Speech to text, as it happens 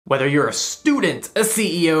Whether you're a student, a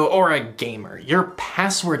CEO, or a gamer, your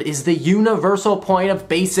password is the universal point of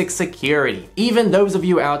basic security. Even those of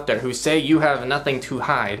you out there who say you have nothing to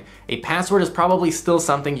hide, a password is probably still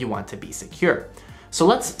something you want to be secure. So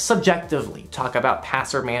let's subjectively talk about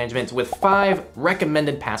password management with 5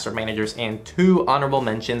 recommended password managers and 2 honorable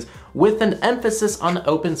mentions with an emphasis on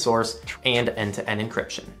open source and end-to-end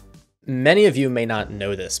encryption. Many of you may not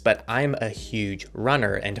know this, but I'm a huge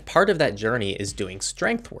runner, and part of that journey is doing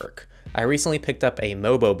strength work. I recently picked up a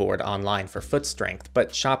Mobo board online for foot strength,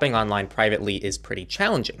 but shopping online privately is pretty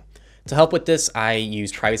challenging. To help with this, I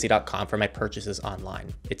use privacy.com for my purchases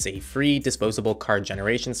online. It's a free disposable card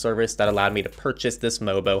generation service that allowed me to purchase this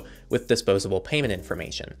Mobo with disposable payment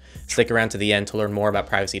information. Stick around to the end to learn more about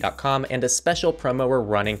privacy.com and a special promo we're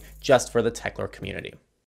running just for the Techlore community.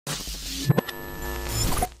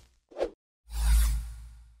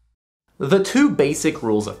 The 2 basic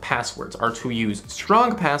rules of passwords are to use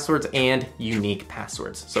strong passwords and unique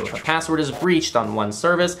passwords. So if a password is breached on one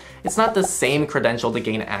service, it's not the same credential to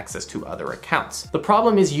gain access to other accounts. The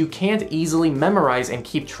problem is you can't easily memorize and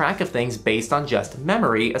keep track of things based on just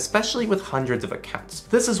memory, especially with hundreds of accounts.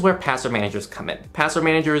 This is where password managers come in. Password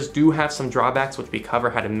managers do have some drawbacks, which we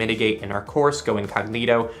cover how to mitigate in our course, Go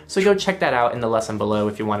Incognito, so go check that out in the lesson below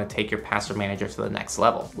if you want to take your password manager to the next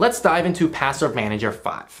level. Let's dive into Password Manager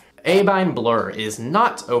 5. A-bind Blur is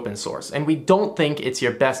not open source, and we don't think it's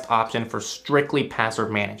your best option for strictly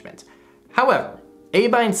password management. However,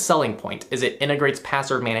 A-bind's selling point is it integrates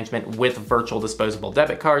password management with virtual disposable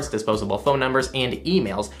debit cards, disposable phone numbers, and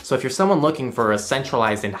emails, so if you're someone looking for a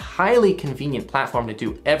centralized and highly convenient platform to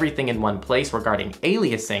do everything in one place regarding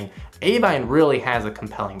aliasing, A-bind really has a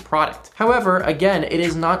compelling product. However, again, it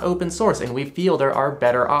is not open source, and we feel there are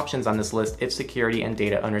better options on this list if security and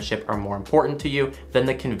data ownership are more important to you than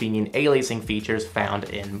the convenient aliasing features found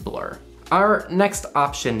in Blur. Our next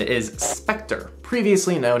option is Spectre,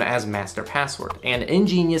 previously known as Master Password, an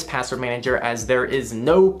ingenious password manager as there is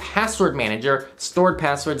no password manager, stored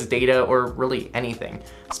passwords, data, or really anything.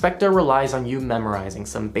 Spectre relies on you memorizing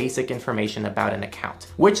some basic information about an account,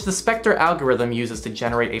 which the Spectre algorithm uses to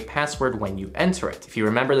generate a password when you enter it. If you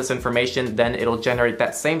remember this information, then it'll generate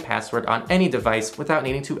that same password on any device without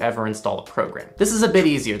needing to ever install a program. This is a bit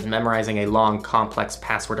easier than memorizing a long, complex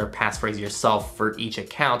password or passphrase yourself for each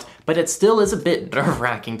account, but it still is a bit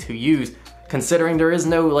nerve-wracking to use, considering there is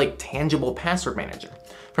no tangible password manager.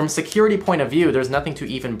 From a security point of view, there's nothing to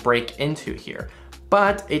even break into here,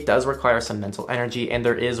 but it does require some mental energy and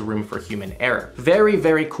there is room for human error. Very,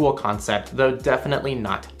 very cool concept, though definitely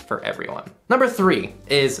not for everyone. Number 3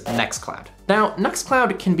 is Nextcloud. Now,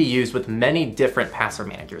 Nextcloud can be used with many different password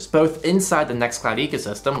managers, both inside the Nextcloud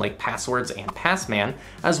ecosystem like Passwords and Passman,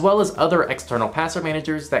 as well as other external password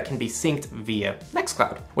managers that can be synced via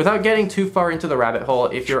Nextcloud. Without getting too far into the rabbit hole,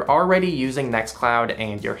 if you're already using Nextcloud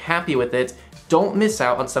and you're happy with it, don't miss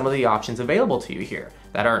out on some of the options available to you here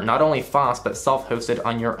that are not only FOSS but self-hosted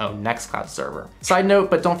on your own Nextcloud server. Side note,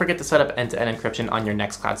 but don't forget to set up end-to-end encryption on your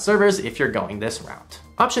Nextcloud servers if you're going this route.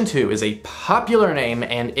 Option 2 is a popular name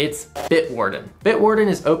and it's Bitwarden. Bitwarden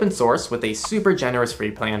is open source with a super generous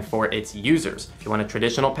free plan for its users. If you want a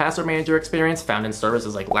traditional password manager experience found in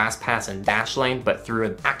services like LastPass and Dashlane, but through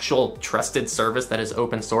an actual trusted service that is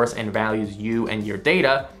open source and values you and your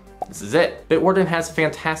data, this is it. Bitwarden has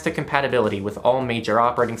fantastic compatibility with all major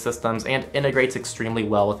operating systems and integrates extremely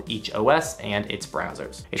well with each OS and its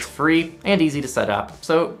browsers. It's free and easy to set up,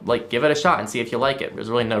 so give it a shot and see if you like it.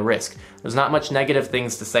 There's really no risk. There's not much negative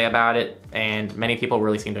things to say about it, and many people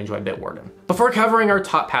really seem to enjoy Bitwarden. Before covering our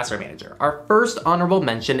top password manager, our first honorable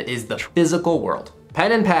mention is the physical world.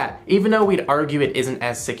 Pen and pad. Even though we'd argue it isn't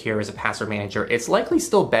as secure as a password manager, it's likely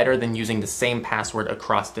still better than using the same password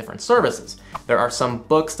across different services. There are some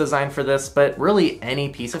books designed for this, but really any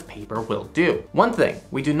piece of paper will do. One thing,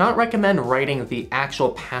 we do not recommend writing the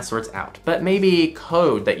actual passwords out, but maybe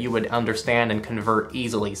code that you would understand and convert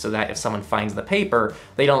easily so that if someone finds the paper,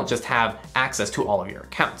 they don't just have access to all of your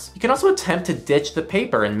accounts. You can also attempt to ditch the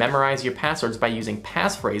paper and memorize your passwords by using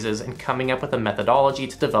passphrases and coming up with a methodology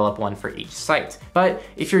to develop one for each site. But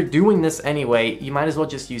if you're doing this anyway, you might as well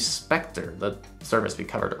just use Spectre, the service we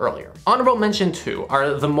covered earlier. Honorable mention 2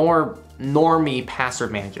 are the more normie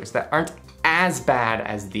password managers that aren't as bad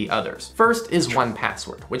as the others. First is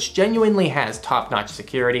 1Password, which genuinely has top-notch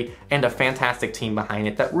security and a fantastic team behind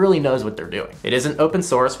it that really knows what they're doing. It isn't open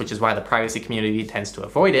source, which is why the privacy community tends to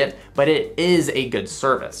avoid it, but it is a good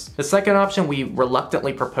service. The second option we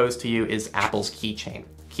reluctantly propose to you is Apple's Keychain.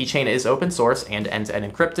 Keychain is open source and end-to-end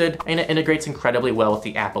encrypted, and it integrates incredibly well with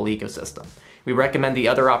the Apple ecosystem. We recommend the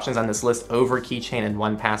other options on this list over Keychain and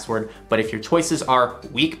 1Password, but if your choices are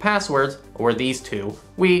weak passwords or these two,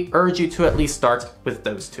 we urge you to at least start with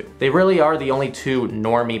those two. They really are the only two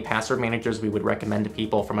normie password managers we would recommend to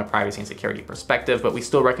people from a privacy and security perspective, but we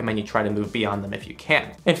still recommend you try to move beyond them if you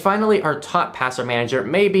can. And finally, our top password manager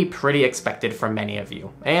may be pretty expected from many of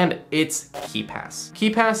you, and it's KeePass.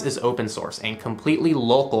 KeePass is open source and completely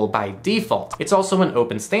local by default. It's also an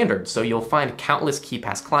open standard, so you'll find countless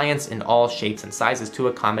KeePass clients in all shapes and sizes to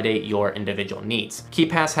accommodate your individual needs.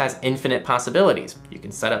 KeePass has infinite possibilities. You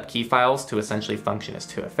can set up key files to essentially function as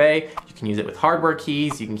 2FA, you can use it with hardware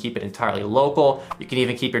keys, you can keep it entirely local, you can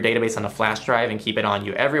even keep your database on a flash drive and keep it on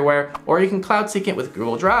you everywhere, or you can cloud sync it with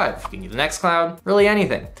Google Drive, you can use Nextcloud, really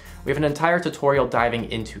anything. We have an entire tutorial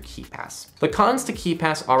diving into KeePass. The cons to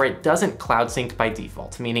KeePass are it doesn't cloud sync by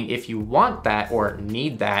default, meaning if you want that or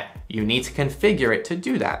need that, you need to configure it to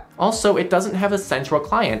do that. Also, it doesn't have a central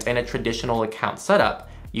client and a traditional account setup.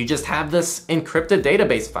 You just have this encrypted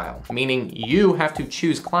database file, meaning you have to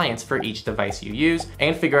choose clients for each device you use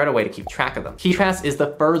and figure out a way to keep track of them. KeePass is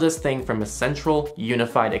the furthest thing from a central,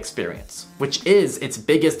 unified experience, which is its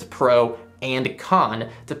biggest pro and con,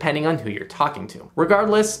 depending on who you're talking to.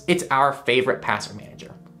 Regardless, it's our favorite password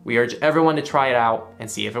manager. We urge everyone to try it out and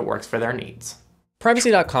see if it works for their needs.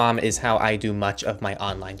 Privacy.com is how I do much of my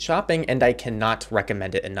online shopping, and I cannot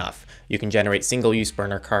recommend it enough. You can generate single-use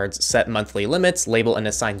burner cards, set monthly limits, label and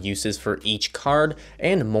assign uses for each card,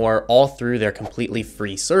 and more, all through their completely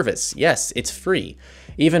free service. Yes, it's free.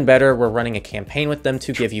 Even better, we're running a campaign with them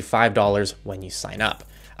to give you $5 when you sign up.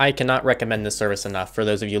 I cannot recommend this service enough for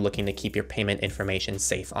those of you looking to keep your payment information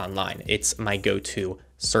safe online. It's my go-to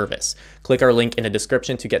service. Click our link in the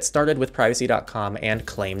description to get started with Privacy.com and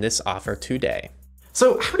claim this offer today.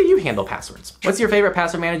 So how do you handle passwords? What's your favorite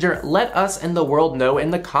password manager? Let us and the world know in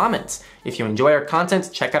the comments. If you enjoy our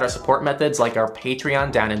content, check out our support methods like our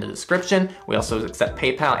Patreon down in the description. We also accept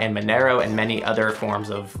PayPal and Monero and many other forms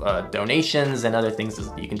of donations and other things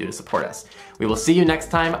you can do to support us. We will see you next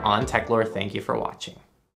time on Techlore. Thank you for watching.